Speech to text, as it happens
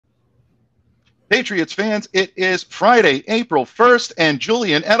Patriots fans, it is Friday, April 1st, and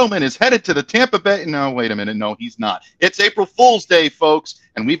Julian Edelman is headed to the Tampa Bay. No, wait a minute. No, he's not. It's April Fool's Day, folks,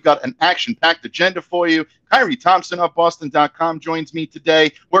 and we've got an action-packed agenda for you. Khari Thompson of Boston.com joins me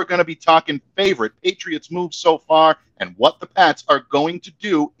today. We're going to be talking favorite Patriots moves so far and what the Pats are going to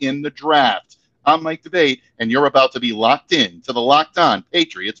do in the draft. I'm Mike DeVate, and you're about to be locked in to the Locked On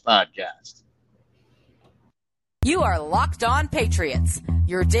Patriots podcast. You are Locked On Patriots,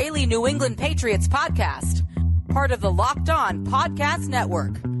 your daily New England Patriots podcast. Part of the Locked On Podcast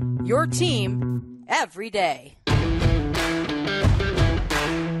Network, your team every day.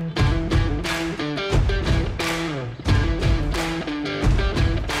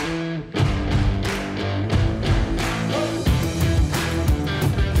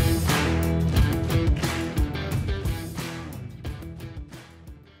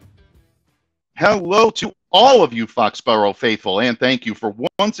 Hello to all of you Foxborough faithful, and thank you for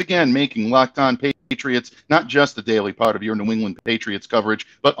once again making Locked On Patriots not just a daily part of your New England Patriots coverage,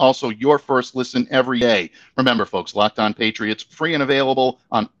 but also your first listen every day. Remember, folks, Locked On Patriots, free and available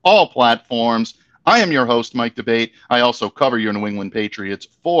on all platforms. I am your host, Mike DeVate. I also cover your New England Patriots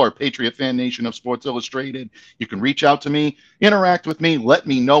for Patriot Fan Nation of Sports Illustrated. You can reach out to me, interact with me, let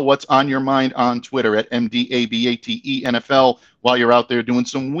me know what's on your mind on Twitter at MDABATENFL. While you're out there doing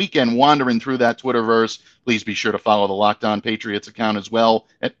some weekend wandering through that Twitterverse, please be sure to follow the Locked On Patriots account as well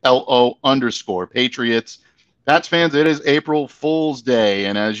at LO_Patriots. Pats fans, it is April Fool's Day,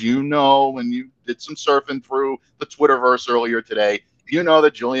 and as you know, when you did some surfing through the Twitterverse earlier today, you know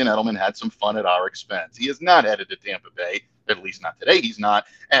that Julian Edelman had some fun at our expense. He is not headed to Tampa Bay, at least not today. He's not.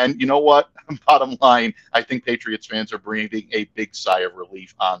 And you know what? Bottom line, I think Patriots fans are breathing a big sigh of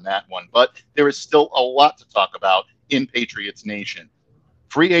relief on that one. But there is still a lot to talk about in Patriots Nation.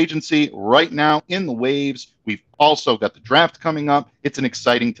 Free agency right now in the waves. We've also got the draft coming up. It's an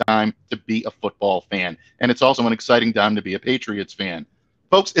exciting time to be a football fan. And it's also an exciting time to be a Patriots fan.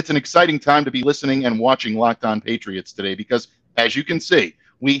 Folks, it's an exciting time to be listening and watching Locked On Patriots today because, as you can see,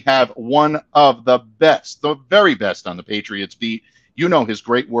 we have one of the best, the very best on the Patriots beat. You know his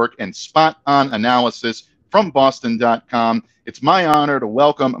great work and spot-on analysis from Boston.com. It's my honor to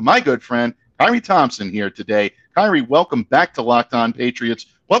welcome my good friend, Khari Thompson, here today. Khari, welcome back to Locked On Patriots.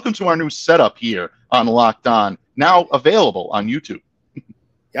 Welcome to our new setup here on Locked On, now available on YouTube.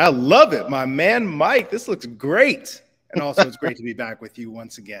 I love it, my man, Mike. This looks great. And also, it's great to be back with you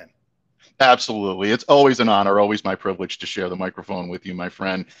once again. Absolutely. It's always an honor, always my privilege to share the microphone with you, my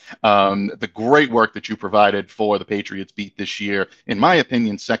friend. The great work that you provided for the Patriots beat this year, in my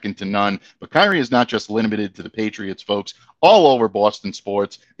opinion, second to none. But Khari is not just limited to the Patriots, folks. All over Boston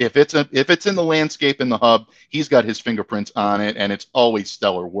sports. If it's in the landscape in the hub, he's got his fingerprints on it, and it's always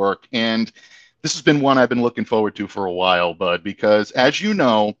stellar work. And this has been one I've been looking forward to for a while, bud, because as you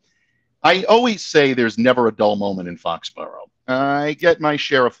know, I always say there's never a dull moment in Foxborough. I get my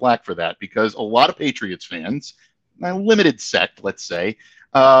share of flack for that because a lot of Patriots fans, a limited sect, let's say,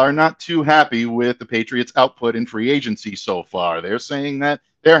 are not too happy with the Patriots' output in free agency so far. They're saying that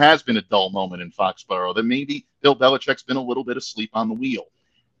there has been a dull moment in Foxborough, that maybe Bill Belichick's been a little bit asleep on the wheel.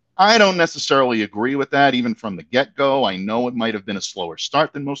 I don't necessarily agree with that, even from the get-go. I know it might have been a slower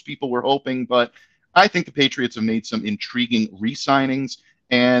start than most people were hoping, but I think the Patriots have made some intriguing re-signings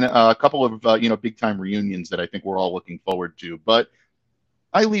and a couple of big-time reunions that I think we're all looking forward to. But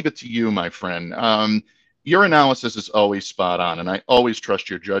I leave it to you, my friend. Your analysis is always spot on, and I always trust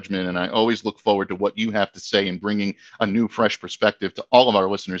your judgment, and I always look forward to what you have to say and bringing a new, fresh perspective to all of our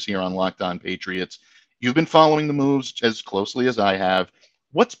listeners here on Locked On Patriots. You've been following the moves as closely as I have.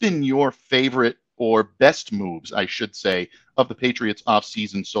 What's been your favorite or best moves, I should say, of the Patriots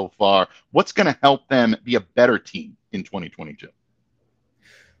offseason so far? What's going to help them be a better team in 2022?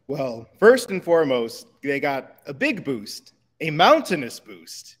 Well, first and foremost, they got a big boost, a mountainous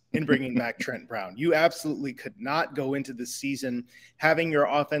boost in bringing back Trent Brown. You absolutely could not go into this season having your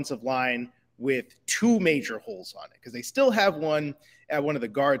offensive line with two major holes on it because they still have one at one of the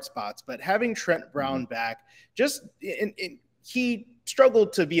guard spots. But having Trent Brown back, he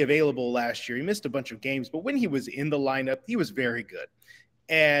struggled to be available last year. He missed a bunch of games, but when he was in the lineup, he was very good.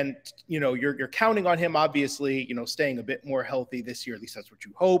 And, you're counting on him, obviously, staying a bit more healthy this year. At least that's what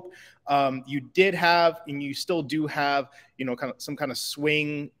you hope. You did have, and you still do have, some kind of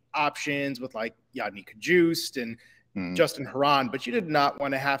swing options with like Yadni Kajust and Justin Haran, but you did not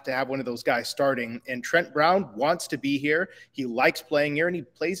want to have one of those guys starting. And Trent Brown wants to be here. He likes playing here, and he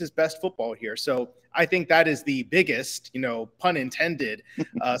plays his best football here. So I think that is the biggest, pun intended,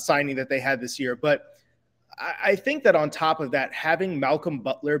 signing that they had this year. But I think that on top of that, having Malcolm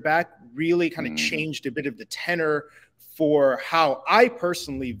Butler back really kind of changed a bit of the tenor for how I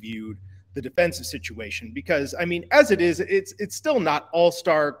personally viewed the defensive situation, because I mean, as it is, it's still not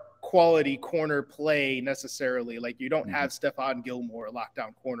all-star quality corner play necessarily. Like, you don't have Stephon Gilmore, a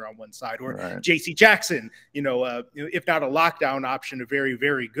lockdown corner on one side, or JC Jackson, if not a lockdown option, a very,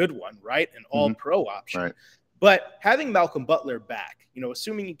 very good one, right? An all-pro option. Right. But having Malcolm Butler back,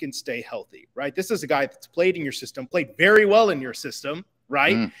 assuming he can stay healthy, right? This is a guy that's played in your system, played very well in your system,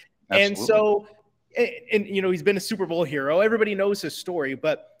 right? And so, and he's been a Super Bowl hero. Everybody knows his story,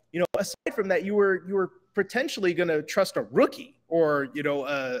 but aside from that, you were potentially going to trust a rookie or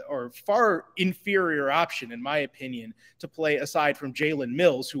far inferior option, in my opinion, to play aside from Jalen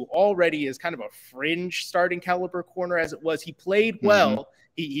Mills, who already is kind of a fringe starting caliber corner as it was. He played well.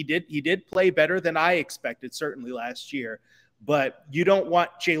 He did play better than I expected, certainly last year. But you don't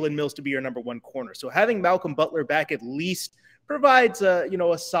want Jalen Mills to be your number one corner. So having Malcolm Butler back at least provides a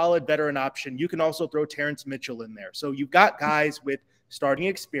solid veteran option. You can also throw Terrence Mitchell in there. So you've got guys with starting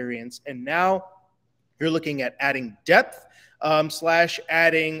experience, and now you're looking at adding depth /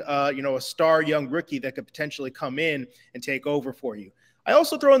 adding a star young rookie that could potentially come in and take over for you. I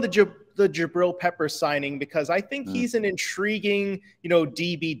also throw in the Jabril Peppers signing because I think he's an intriguing,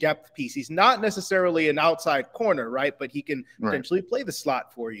 DB depth piece. He's not necessarily an outside corner, right? But he can potentially play the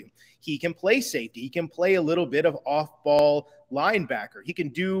slot for you. He can play safety. He can play a little bit of off-ball linebacker. He can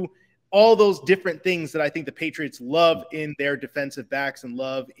do all those different things that I think the Patriots love in their defensive backs and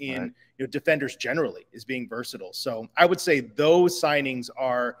love in defenders generally, is being versatile. So I would say those signings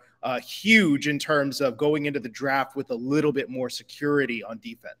are huge in terms of going into the draft with a little bit more security on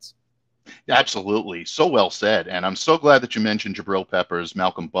defense. Absolutely. So well said. And I'm so glad that you mentioned Jabril Peppers,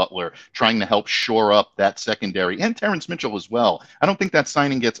 Malcolm Butler, trying to help shore up that secondary, and Terrence Mitchell as well. I don't think that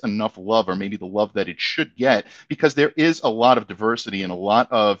signing gets enough love, or maybe the love that it should get, because there is a lot of diversity and a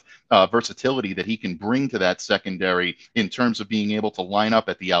lot of versatility that he can bring to that secondary in terms of being able to line up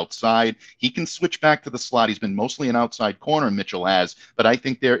at the outside. He can switch back to the slot. He's been mostly an outside corner, Mitchell has, but I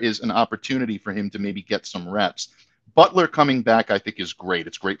think there is an opportunity for him to maybe get some reps. Butler coming back, I think, is great.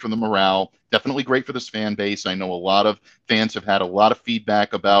 It's great for the morale, definitely great for this fan base. I know a lot of fans have had a lot of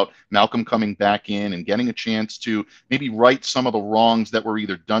feedback about Malcolm coming back in and getting a chance to maybe right some of the wrongs that were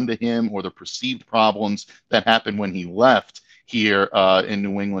either done to him or the perceived problems that happened when he left here in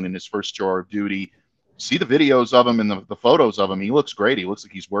New England in his first tour of duty. See the videos of him and the photos of him. He looks great. He looks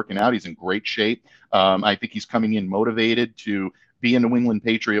like he's working out. He's in great shape. I think he's coming in motivated to be a New England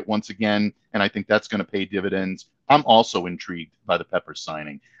Patriot once again, and I think that's going to pay dividends. I'm also intrigued by the Peppers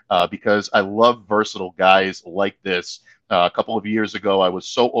signing because I love versatile guys like this. A couple of years ago, I was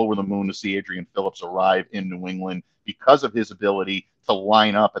so over the moon to see Adrian Phillips arrive in New England because of his ability to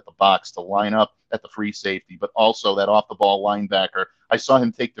line up at the box, to line up at the free safety, but also that off-the-ball linebacker. I saw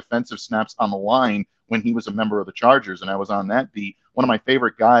him take defensive snaps on the line when he was a member of the Chargers, and I was on that beat. One of my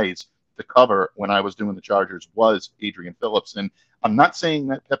favorite guys to cover when I was doing the Chargers was Adrian Phillips. And I'm not saying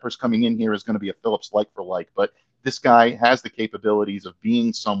that Peppers coming in here is going to be a Phillips like for like, but this guy has the capabilities of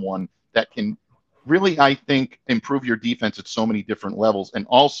being someone that can really, I think, improve your defense at so many different levels, and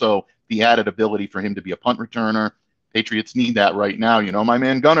also the added ability for him to be a punt returner. Patriots need that right now. My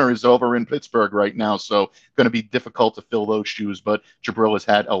man Gunner is over in Pittsburgh right now, so going to be difficult to fill those shoes, but Jabril has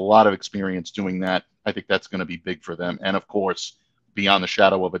had a lot of experience doing that. I think that's going to be big for them. And of course, beyond the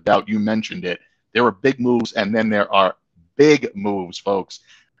shadow of a doubt, you mentioned it, there are big moves, and then there are big moves, folks.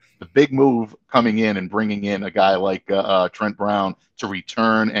 The big move coming in and bringing in a guy like Trent Brown to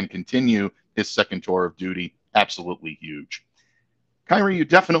return and continue his second tour of duty, absolutely huge. Khari, you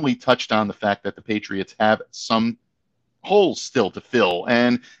definitely touched on the fact that the Patriots have some holes still to fill,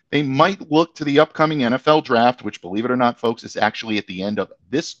 and they might look to the upcoming NFL draft, which, believe it or not, folks, is actually at the end of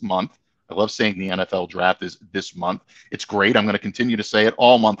this month. I love saying the NFL draft is this month. It's great. I'm going to continue to say it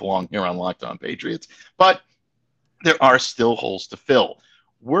all month long here on Locked On Patriots. But there are still holes to fill.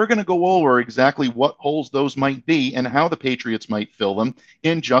 We're going to go over exactly what holes those might be and how the Patriots might fill them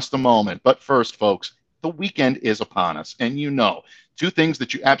in just a moment. But first, folks, the weekend is upon us. And two things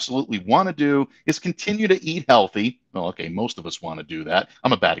that you absolutely want to do is continue to eat healthy. Well, okay, most of us want to do that.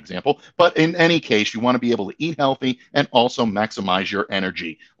 I'm a bad example. But in any case, you want to be able to eat healthy and also maximize your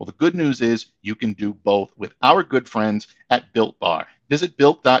energy. Well, the good news is you can do both with our good friends at Built Bar. Visit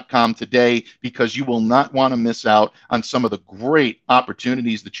Built.com today because you will not want to miss out on some of the great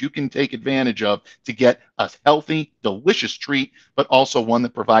opportunities that you can take advantage of to get a healthy, delicious treat, but also one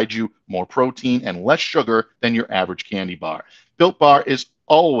that provides you more protein and less sugar than your average candy bar. Built Bar is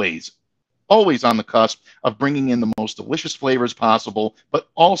always on the cusp of bringing in the most delicious flavors possible, but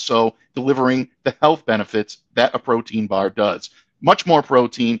also delivering the health benefits that a protein bar does. Much more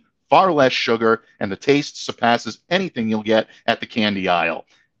protein, far less sugar, and the taste surpasses anything you'll get at the candy aisle.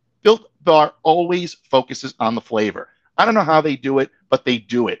 Built Bar always focuses on the flavor. I don't know how they do it, but they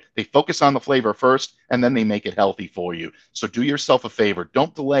do it. They focus on the flavor first, and then they make it healthy for you. So do yourself a favor.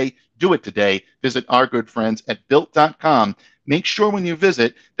 Don't delay. Do it today. Visit our good friends at Built.com. Make sure when you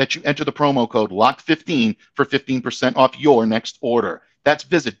visit that you enter the promo code LOCK15 for 15% off your next order. That's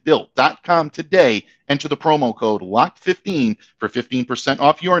visit Built.com today. Enter the promo code LOCK15 for 15%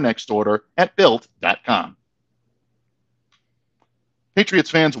 off your next order at Built.com. Patriots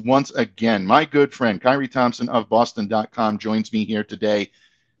fans, once again, my good friend Khari Thompson of Boston.com joins me here today.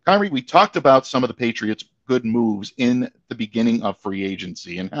 Khari, we talked about some of the Patriots' good moves in the beginning of free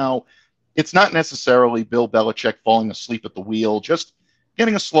agency and how it's not necessarily Bill Belichick falling asleep at the wheel, just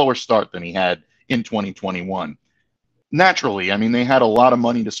getting a slower start than he had in 2021. Naturally, I mean, they had a lot of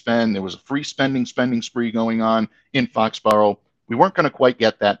money to spend. There was a free spending spree going on in Foxborough. We weren't going to quite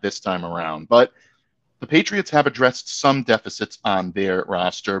get that this time around, but the Patriots have addressed some deficits on their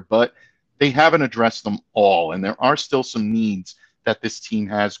roster, but they haven't addressed them all. And there are still some needs that this team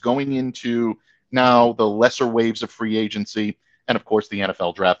has going into now the lesser waves of free agency and, of course, the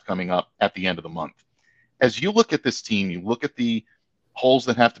NFL draft coming up at the end of the month. As you look at this team, you look at the holes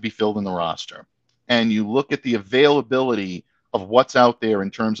that have to be filled in the roster, and you look at the availability of what's out there in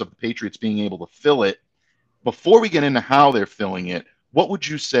terms of the Patriots being able to fill it. Before we get into how they're filling it, what would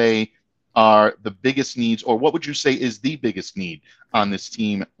you say are the biggest needs, or what would you say is the biggest need on this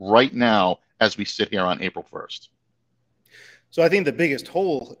team right now as we sit here on April 1st? So I think the biggest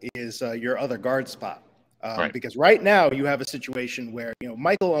hole is your other guard spot. Right. Because right now you have a situation where,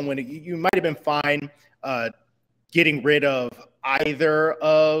 Michael Onwenu, you might have been fine getting rid of either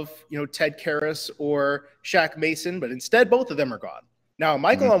of, Ted Karras or Shaq Mason, but instead both of them are gone. Now,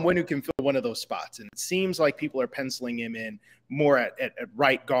 Michael Onwenu can fill one of those spots, and it seems like people are penciling him in more at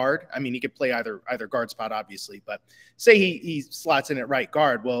right guard. I mean, he could play either guard spot, obviously, but say he slots in at right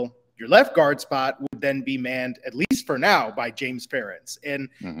guard. Well, your left guard spot would then be manned, at least for now, by James Ferentz. And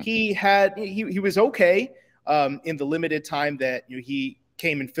he was okay in the limited time that he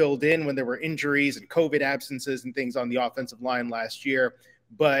came and filled in when there were injuries and COVID absences and things on the offensive line last year.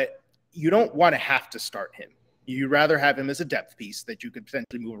 But you don't want to have to start him. You'd rather have him as a depth piece that you could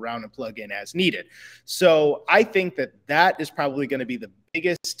potentially move around and plug in as needed. So I think that is probably going to be the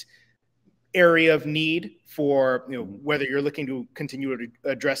biggest area of need for, whether you're looking to continue to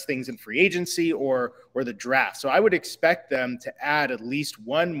address things in free agency or the draft. So I would expect them to add at least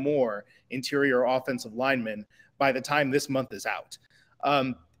one more interior offensive lineman by the time this month is out.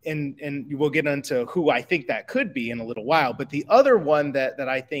 And we'll get into who I think that could be in a little while. But the other one that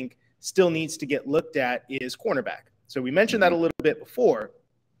I think still needs to get looked at is cornerback. So we mentioned that a little bit before.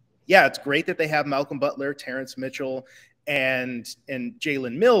 Yeah, it's great that they have Malcolm Butler, Terrence Mitchell, and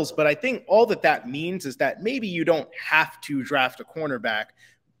Jalen Mills, but I think all that means is that maybe you don't have to draft a cornerback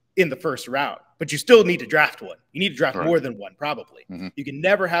in the first round, but you still need to draft one. You need to draft more than one, probably. You can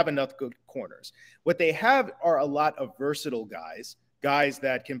never have enough good corners. What they have are a lot of versatile guys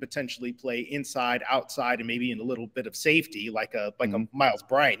that can potentially play inside, outside, and maybe in a little bit of safety, like a Miles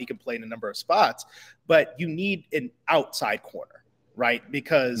Bryant. He can play in a number of spots, but you need an outside corner, right?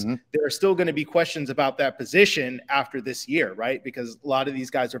 Because there are still going to be questions about that position after this year, right? Because a lot of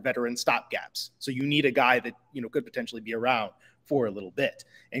these guys are veteran stopgaps. So you need a guy that, could potentially be around for a little bit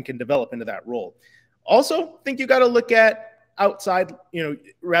and can develop into that role. Also, I think you got to look at outside,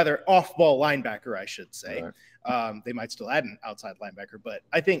 rather off-ball linebacker, I should say. Right. They might still add an outside linebacker, but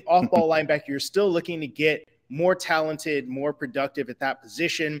I think off-ball linebacker, you're still looking to get more talented, more productive at that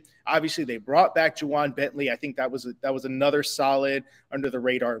position. Obviously, they brought back Juwan Bentley. I think that was another solid under the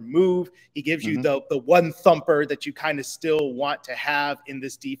radar move. He gives you the one thumper that you kind of still want to have in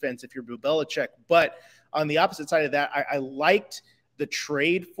this defense if you're Bill Belichick. But on the opposite side of that, I liked the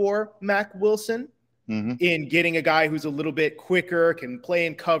trade for Mack Wilson. In getting a guy who's a little bit quicker, can play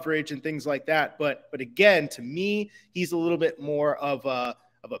in coverage and things like that. But again, to me, he's a little bit more of a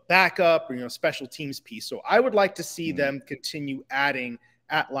backup or, special teams piece. So I would like to see them continue adding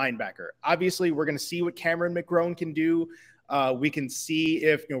at linebacker. Obviously, we're going to see what Cameron McGrone can do. We can see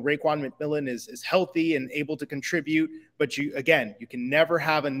if, Raekwon McMillan is healthy and able to contribute. But you can never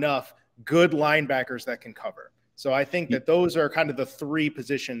have enough good linebackers that can cover. So I think that those are kind of the three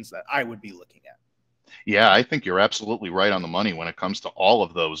positions that I would be looking at. Yeah, I think you're absolutely right on the money when it comes to all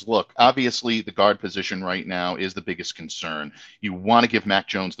of those. Look, obviously, the guard position right now is the biggest concern. You want to give Mac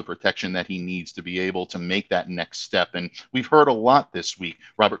Jones the protection that he needs to be able to make that next step. And we've heard a lot this week.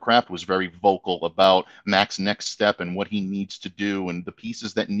 Robert Kraft was very vocal about Mac's next step and what he needs to do and the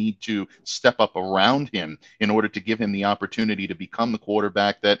pieces that need to step up around him in order to give him the opportunity to become the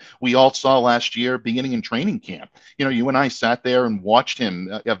quarterback that we all saw last year beginning in training camp. You know, you and I sat there and watched him,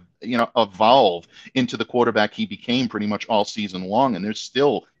 evolve into the quarterback he became pretty much all season long. And there's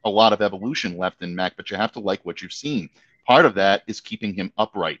still a lot of evolution left in Mac, but you have to like what you've seen. Part of that is keeping him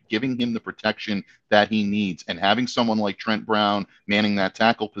upright, giving him the protection that he needs, and having someone like Trent Brown manning that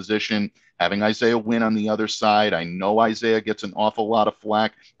tackle position, having Isaiah Wynn on the other side. I know Isaiah gets an awful lot of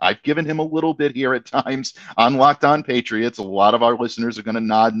flack. I've given him a little bit here at times on Locked On Patriots. A lot of our listeners are going to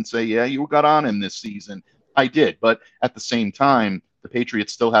nod and say, yeah, you got on him this season. I did, but at the same time, the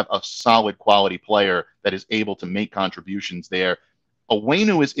Patriots still have a solid quality player that is able to make contributions there.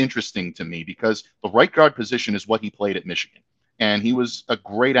 Owenu is interesting to me because the right guard position is what he played at Michigan. And he was a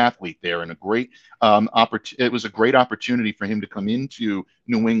great athlete there and a great it was a great opportunity for him to come into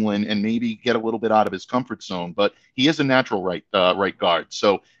New England and maybe get a little bit out of his comfort zone. But he is a natural right guard.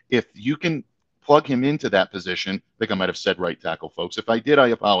 So if you can plug him into that position, I think I might have said right tackle, folks. If I did, I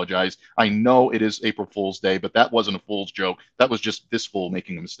apologize. I know it is April Fool's Day, but that wasn't a fool's joke. That was just this fool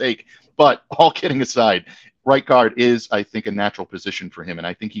making a mistake. But all kidding aside, right guard is, I think, a natural position for him, and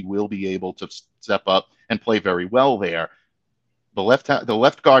I think he will be able to step up and play very well there. The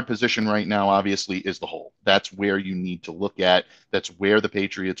left guard position right now, obviously, is the hole. That's where you need to look at. That's where the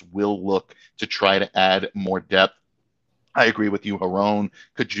Patriots will look to try to add more depth. I agree with you, Harone,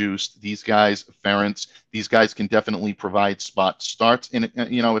 Kajust, these guys, Ferentz, these guys can definitely provide spot starts in,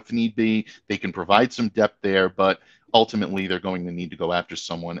 if need be. They can provide some depth there, but ultimately they're going to need to go after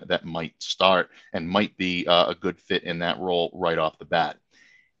someone that might start and might be a good fit in that role right off the bat.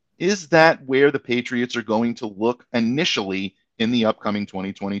 Is that where the Patriots are going to look initially in the upcoming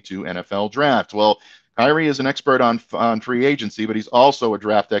 2022 NFL draft? Well, Khari is an expert on free agency, but he's also a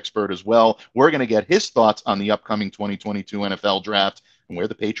draft expert as well. We're going to get his thoughts on the upcoming 2022 NFL draft and where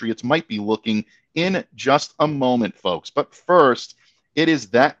the Patriots might be looking in just a moment, folks. But first, it is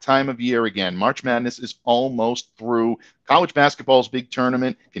that time of year again. March Madness is almost through. College basketball's big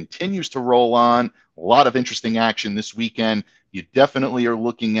tournament continues to roll on. A lot of interesting action this weekend. You definitely are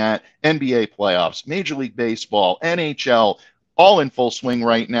looking at NBA playoffs, Major League Baseball, NHL, all in full swing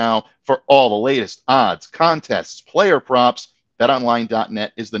right now. For all the latest odds, contests, player props,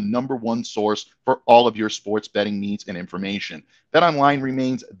 BetOnline.net is the #1 source for all of your sports betting needs and information. BetOnline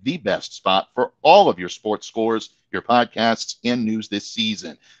remains the best spot for all of your sports scores, your podcasts, and news this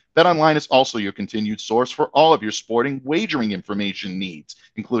season. BetOnline is also your continued source for all of your sporting wagering information needs,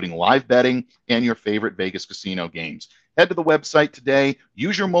 including live betting and your favorite Vegas casino games. Head to the website today.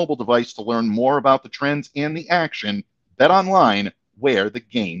 Use your mobile device to learn more about the trends and the action. BetOnline, where the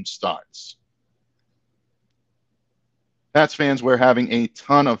game starts. Pats fans, we're having a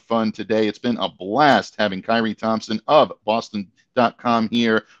ton of fun today. It's been a blast having Khari Thompson of Boston.com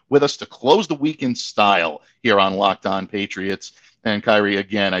here with us to close the week in style here on Locked On Patriots. And Khari,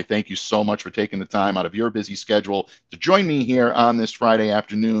 again, I thank you so much for taking the time out of your busy schedule to join me here on this Friday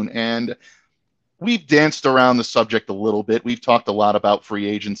afternoon. And we've danced around the subject a little bit. We've talked a lot about free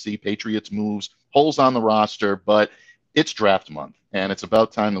agency, Patriots moves, holes on the roster, but it's draft month, and it's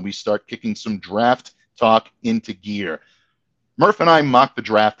about time that we start kicking some draft talk into gear. Murph and I mock the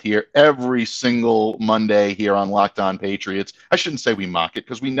draft here every single Monday here on Locked On Patriots. I shouldn't say we mock it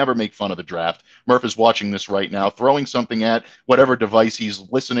because we never make fun of the draft. Murph is watching this right now, throwing something at whatever device he's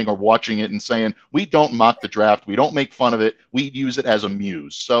listening or watching it and saying, we don't mock the draft. We don't make fun of it. We use it as a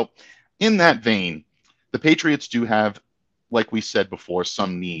muse. So in that vein, the Patriots do have, like we said before,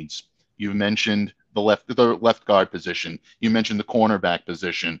 some needs. You mentioned the left guard position. You mentioned the cornerback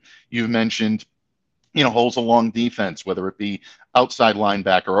position. You've mentioned, holes along defense, whether it be outside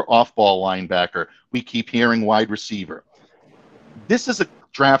linebacker or off-ball linebacker. We keep hearing wide receiver. This is a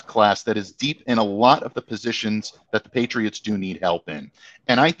draft class that is deep in a lot of the positions that the Patriots do need help in.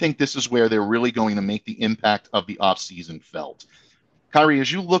 And I think this is where they're really going to make the impact of the offseason felt. Khari,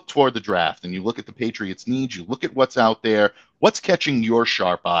 as you look toward the draft and you look at the Patriots' needs, you look at what's out there, what's catching your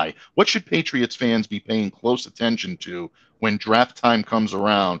sharp eye? What should Patriots fans be paying close attention to when draft time comes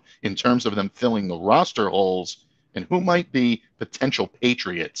around in terms of them filling the roster holes, and who might be potential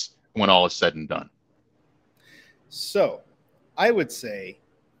Patriots when all is said and done? So I would say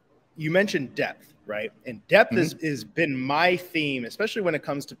you mentioned depth, right? And depth has been my theme, especially when it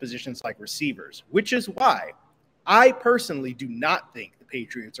comes to positions like receivers, which is why I personally do not think the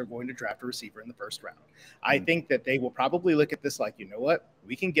Patriots are going to draft a receiver in the first round. I think that they will probably look at this like, you know what,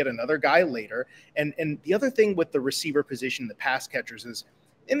 we can get another guy later. And the other thing with the receiver position, the pass catchers, is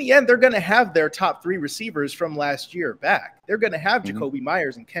in the end, they're going to have their top 3 receivers from last year back. They're going to have Jacoby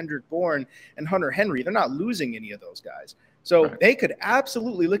Myers and Kendrick Bourne and Hunter Henry. They're not losing any of those guys. So they could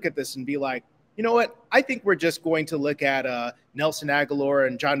absolutely look at this and be like, you know what? I think we're just going to look at Nelson Aguilar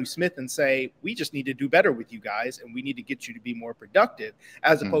and Jonnu Smith and say, we just need to do better with you guys, and we need to get you to be more productive,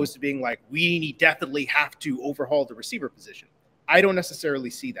 as opposed to being like, we definitely have to overhaul the receiver position. I don't necessarily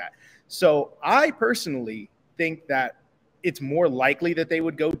see that. So I personally think that it's more likely that they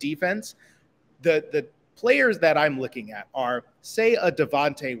would go defense. The players that I'm looking at are, say, a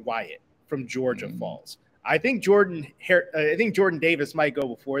DeVante Wyatt from Georgia Falls. I think Jordan Davis might go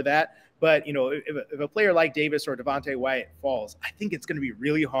before that. But, you know, if a player like Davis or DeVante Wyatt falls, I think it's going to be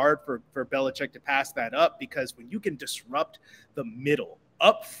really hard for Belichick to pass that up, because when you can disrupt the middle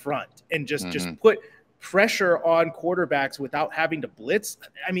up front and just put pressure on quarterbacks without having to blitz,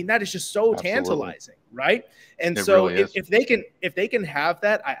 I mean, that is just so tantalizing, right? And so really if they can have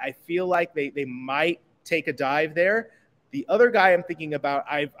that, I feel like they might take a dive there. The other guy I'm thinking about,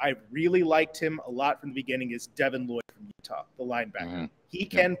 I've really liked him a lot from the beginning, is Devin Lloyd from Utah, the linebacker. He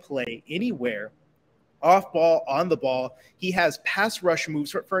can play anywhere, off ball, on the ball. He has pass rush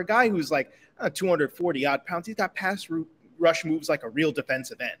moves. For a guy who's like 240 odd pounds, he's got pass rush moves like a real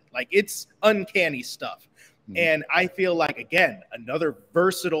defensive end. Like, it's uncanny stuff. And I feel like, again, another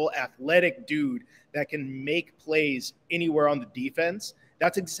versatile, athletic dude that can make plays anywhere on the defense.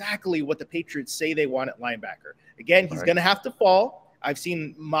 That's exactly what the Patriots say they want at linebacker. Again, he's going to have to fall. I've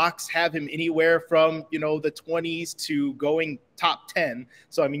seen mocks have him anywhere from, you know, the 20s to going top 10.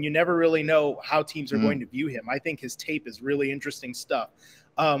 So, I mean, you never really know how teams are going to view him. I think his tape is really interesting stuff.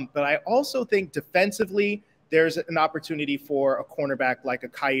 But I also think defensively, there's an opportunity for a cornerback like a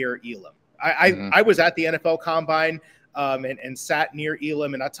Kaiir Elam. I was at the NFL Combine and sat near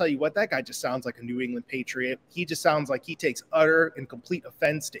Elam, and I'll tell you what, that guy just sounds like a New England Patriot. He just sounds like he takes utter and complete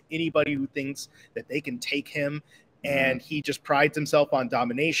offense to anybody who thinks that they can take him. And he just prides himself on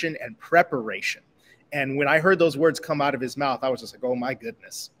domination and preparation. And when I heard those words come out of his mouth, I was just like, oh my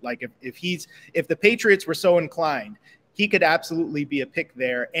goodness. Like, if the Patriots were so inclined, he could absolutely be a pick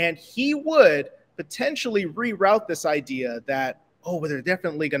there. And he would potentially reroute this idea that, oh, but they're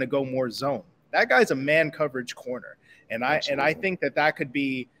definitely going to go more zone. That guy's a man coverage corner. And I think that could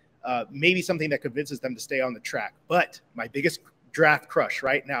be maybe something that convinces them to stay on the track. But my biggest draft crush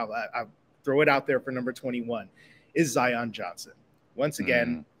right now, I'll throw it out there for number 21, is Zion Johnson. Once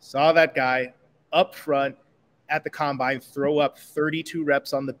again, saw that guy up front at the Combine throw up 32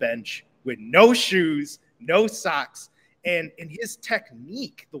 reps on the bench with no shoes, no socks. And his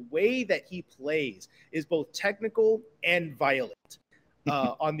technique, the way that he plays, is both technical and violent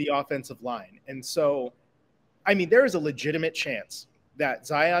on the offensive line. And so, I mean, there is a legitimate chance that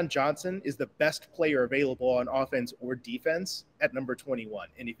Zion Johnson is the best player available on offense or defense at number 21.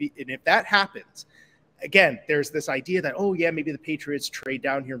 And if that happens, again, there's this idea that, oh, yeah, maybe the Patriots trade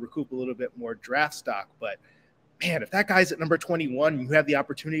down here and recoup a little bit more draft stock. But, man, if that guy's at number 21 and you have the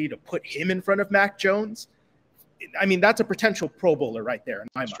opportunity to put him in front of Mac Jones, I mean, that's a potential Pro Bowler right there in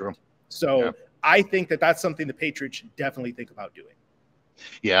my mind. True. So I think that's something the Patriots should definitely think about doing.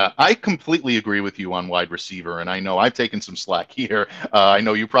 Yeah, I completely agree with you on wide receiver, and I know I've taken some slack here. I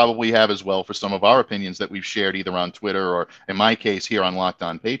know you probably have as well for some of our opinions that we've shared either on Twitter or, in my case, here on Locked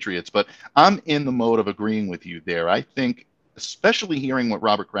On Patriots. But I'm in the mode of agreeing with you there. I think, especially hearing what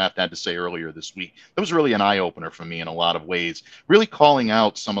Robert Kraft had to say earlier this week, that was really an eye-opener for me in a lot of ways, really calling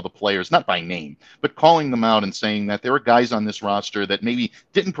out some of the players, not by name, but calling them out and saying that there are guys on this roster that maybe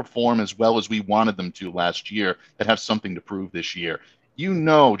didn't perform as well as we wanted them to last year that have something to prove this year. You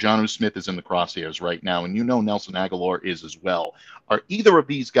know Jonnu Smith is in the crosshairs right now, and you know Nelson Aguilar is as well. Are either of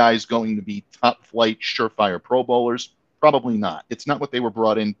these guys going to be top-flight, surefire Pro Bowlers? Probably not. It's not what they were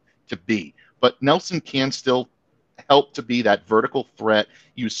brought in to be. But Nelson can still help to be that vertical threat.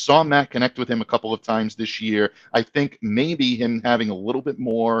 You saw Matt connect with him a couple of times this year. I think maybe him having a little bit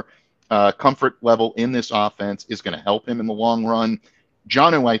more comfort level in this offense is going to help him in the long run.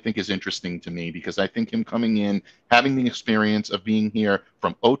 Jonnu, I think, is interesting to me because I think him coming in, having the experience of being here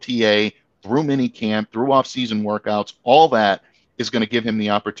from OTA, through minicamp, through offseason workouts, all that is going to give him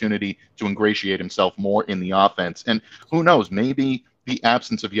the opportunity to ingratiate himself more in the offense. And who knows, maybe the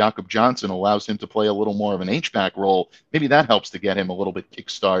absence of Jakob Johnson allows him to play a little more of an H-back role. Maybe that helps to get him a little bit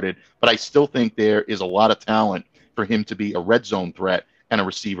kick-started. But I still think there is a lot of talent for him to be a red zone threat and a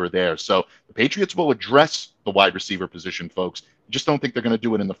receiver there. So the Patriots will address the wide receiver position, folks. I just don't think they're going to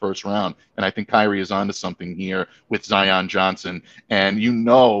do it in the first round. And I think Khari is onto something here with Zion Johnson. And you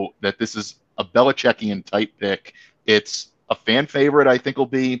know that this is a Belichickian type pick. It's a fan favorite, I think will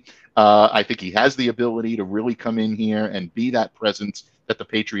be. I think he has the ability to really come in here and be that presence that the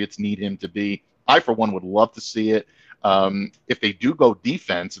Patriots need him to be. I, for one, would love to see it. If they do go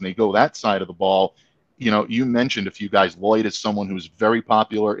defense and they go that side of the ball, you know, you mentioned a few guys. Lloyd is someone who's very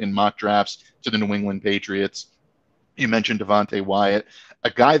popular in mock drafts to the New England Patriots. You mentioned Devontae Wyatt, a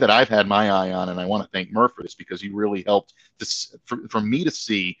guy that I've had my eye on, and I want to thank Murph for this because he really helped for me to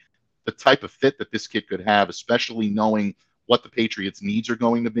see the type of fit that this kid could have, especially knowing what the Patriots' needs are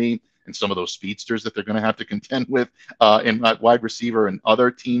going to be and some of those speedsters that they're going to have to contend with in wide receiver and other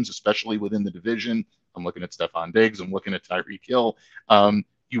teams, especially within the division. I'm looking at Stephon Diggs. I'm looking at Tyreek Hill.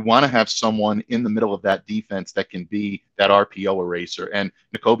 You want to have someone in the middle of that defense that can be that RPO eraser. And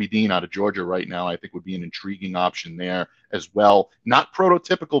Nakobe Dean out of Georgia right now, I think would be an intriguing option there as well. Not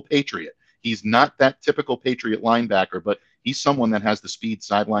prototypical Patriot. He's not that typical Patriot linebacker, but he's someone that has the speed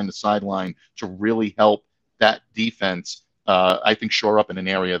sideline to sideline to really help that defense, I think, shore up in an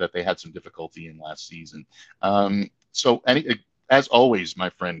area that they had some difficulty in last season. As always, my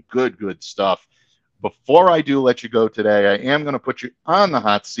friend, good stuff. Before I do let you go today, I am going to put you on the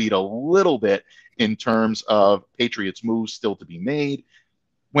hot seat a little bit in terms of Patriots moves still to be made.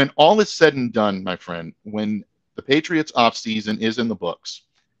 When all is said and done, my friend, when the Patriots offseason is in the books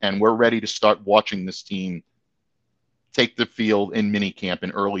and we're ready to start watching this team take the field in minicamp in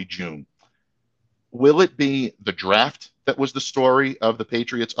early June, will it be the draft that was the story of the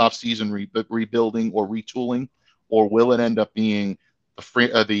Patriots offseason rebuilding or retooling, or will it end up being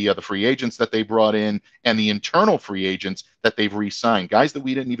the free agents that they brought in and the internal free agents that they've re-signed, guys that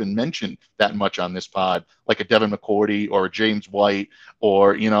we didn't even mention that much on this pod, like a Devin McCourty or a James White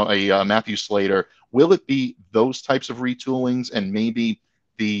or, you know, a Matthew Slater? Will it be those types of retoolings and maybe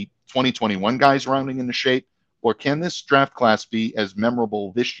the 2021 guys rounding into shape, or can this draft class be as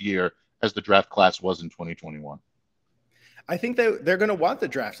memorable this year as the draft class was in 2021? I think they're going to want the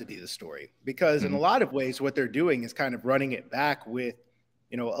draft to be the story because in a lot of ways, what they're doing is kind of running it back with,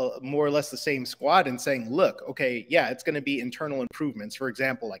 you know, more or less the same squad and saying, look, okay, yeah, it's going to be internal improvements. For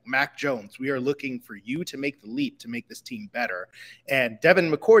example, like Mac Jones, we are looking for you to make the leap to make this team better. And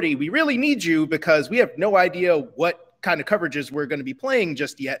Devin McCourty, we really need you because we have no idea what kind of coverages we're going to be playing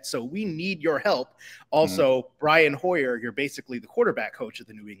just yet. So we need your help. Also, Brian Hoyer, you're basically the quarterback coach of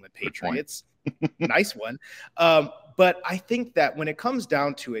the New England Patriots. Nice one. But I think that when it comes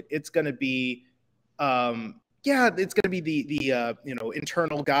down to it, it's going to be, it's going to be the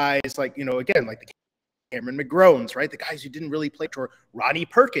internal guys, like, you know, again, like the Cameron McGrones, right? The guys who didn't really play, or Ronnie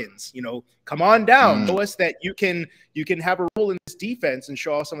Perkins, you know, come on down, show us that you can have a role in this defense and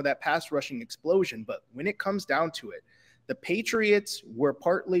show off some of that pass rushing explosion. But when it comes down to it, the Patriots were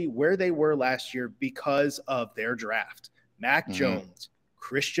partly where they were last year because of their draft. Mac Jones,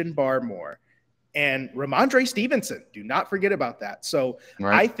 Christian Barmore, and Ramondre Stevenson. Do not forget about that. So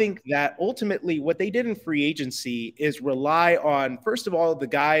I think that ultimately what they did in free agency is rely on, first of all, the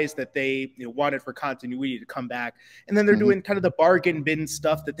guys that they wanted for continuity to come back. And then they're doing kind of the bargain bin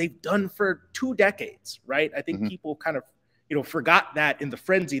stuff that they've done for 2 decades, right? I think people kind of, forgot that in the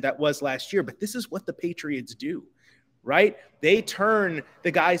frenzy that was last year. But this is what the Patriots do, right? They turn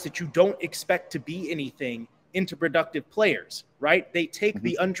the guys that you don't expect to be anything into productive players, right? They take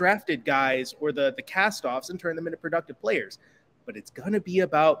the undrafted guys or the cast-offs and turn them into productive players. But it's going to be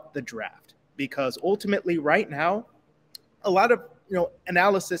about the draft because ultimately right now, a lot of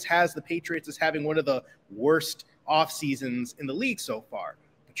analysis has the Patriots as having one of the worst off seasons in the league so far.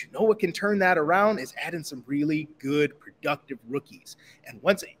 But what can turn that around is adding some really good, productive rookies. And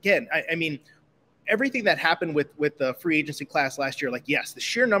once again, I mean, everything that happened with the free agency class last year, like, yes, the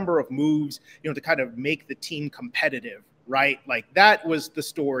sheer number of moves, to kind of make the team competitive, right? Like that was the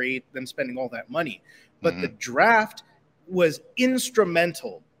story, them spending all that money. But the draft was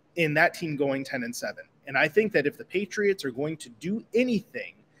instrumental in that team going 10-7. And I think that if the Patriots are going to do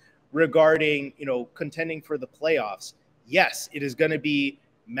anything regarding, contending for the playoffs, yes, it is going to be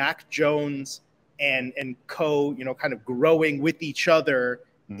Mac Jones and kind of growing with each other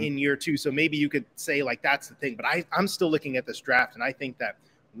in year 2. So maybe you could say like that's the thing. But I'm still looking at this draft, and I think that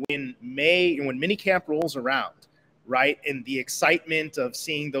when minicamp rolls around, right, and the excitement of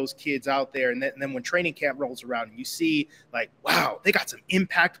seeing those kids out there, and then when training camp rolls around and you see like, wow, they got some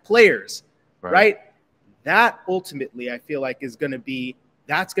impact players, right? That ultimately I feel like that's going to be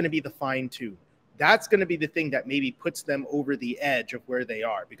the fine tune. That's going to be the thing that maybe puts them over the edge of where they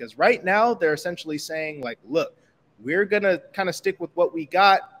are. Because right now they're essentially saying like, look, we're going to kind of stick with what we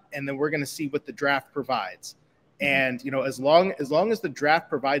got. and then we're going to see what the draft provides. And, as long as the draft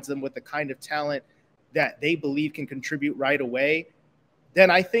provides them with the kind of talent that they believe can contribute right away, then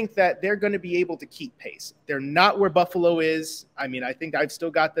I think that they're going to be able to keep pace. They're not where Buffalo is. I mean, I think I've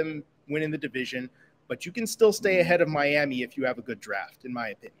still got them winning the division, but you can still stay ahead of Miami if you have a good draft, in my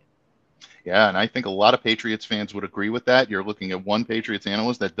opinion. Yeah, and I think a lot of Patriots fans would agree with that. You're looking at one Patriots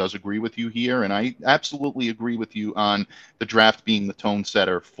analyst that does agree with you here, and I absolutely agree with you on the draft being the tone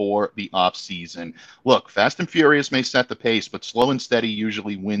setter for the offseason. Look, fast and furious may set the pace, but slow and steady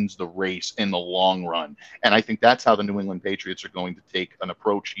usually wins the race in the long run. And I think that's how the New England Patriots are going to take an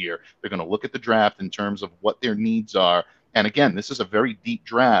approach here. They're going to look at the draft in terms of what their needs are. And again, this is a very deep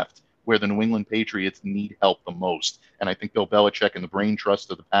draft where the New England Patriots need help the most. And I think Bill Belichick and the brain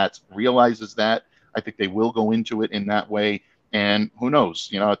trust of the Pats realizes that. I think they will go into it in that way. And who knows,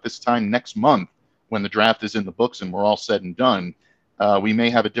 at this time next month, when the draft is in the books and we're all said and done, we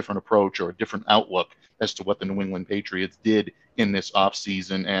may have a different approach or a different outlook as to what the New England Patriots did in this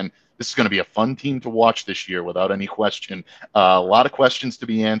offseason. And this is going to be a fun team to watch this year without any question. A lot of questions to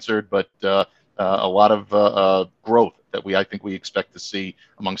be answered, but a lot of growth that I think we expect to see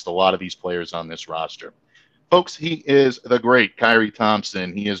amongst a lot of these players on this roster. Folks, he is the great Khari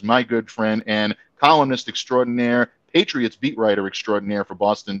Thompson. He is my good friend and columnist extraordinaire, Patriots beat writer extraordinaire for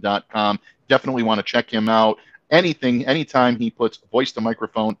Boston.com. Definitely want to check him out. Anytime he puts voice to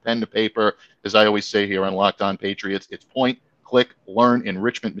microphone, pen to paper, as I always say here on Locked On Patriots, it's point, click, learn,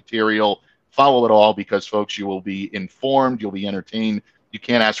 enrichment material. Follow it all because, folks, you will be informed, you'll be entertained. You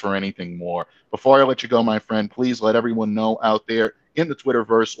can't ask for anything more. Before I let you go, my friend, please let everyone know out there in the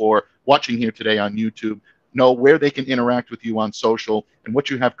Twitterverse or watching here today on YouTube, know where they can interact with you on social and what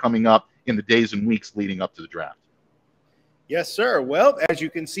you have coming up in the days and weeks leading up to the draft. Yes, sir. Well, as you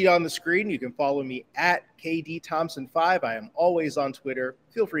can see on the screen, you can follow me at KDThompson5. I am always on Twitter.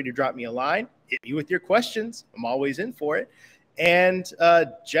 Feel free to drop me a line. Hit me with your questions. I'm always in for it. And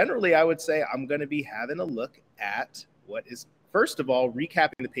generally, I would say I'm going to be having a look at what is, first of all,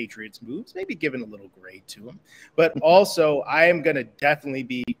 recapping the Patriots' moves, maybe giving a little grade to them. But also, I am going to definitely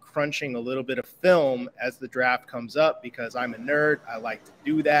be crunching a little bit of film as the draft comes up because I'm a nerd. I like to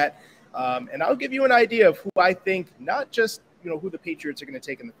do that. And I'll give you an idea of who I think, not just who the Patriots are going to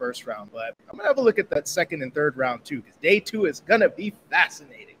take in the first round, but I'm going to have a look at that second and third round too, because day 2 is going to be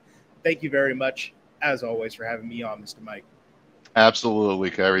fascinating. Thank you very much, as always, for having me on, Mr. Mike.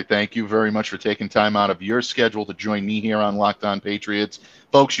 Absolutely, Khari. Thank you very much for taking time out of your schedule to join me here on Locked On Patriots.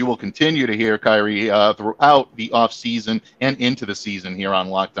 Folks, you will continue to hear Khari throughout the offseason and into the season here on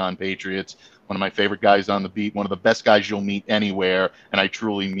Locked On Patriots. One of my favorite guys on the beat, one of the best guys you'll meet anywhere, and I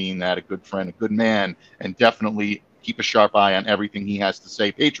truly mean that, a good friend, a good man, and definitely keep a sharp eye on everything he has to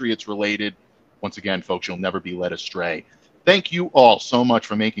say, Patriots-related. Once again, folks, you'll never be led astray. Thank you all so much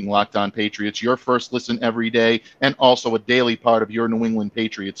for making Locked On Patriots your first listen every day and also a daily part of your New England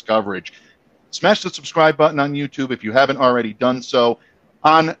Patriots coverage. Smash the subscribe button on YouTube if you haven't already done so.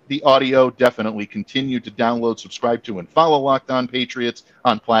 On the audio, definitely continue to download, subscribe to, and follow Locked On Patriots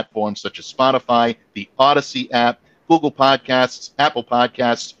on platforms such as Spotify, the Odyssey app, Google Podcasts, Apple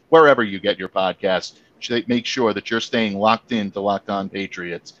Podcasts, wherever you get your podcasts. Make sure that you're staying locked in to Locked On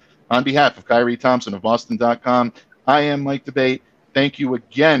Patriots. On behalf of Khari Thompson of Boston.com, I am Mike Debate. Thank you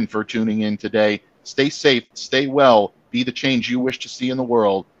again for tuning in today. Stay safe, stay well, be the change you wish to see in the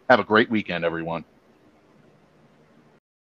world. Have a great weekend, everyone.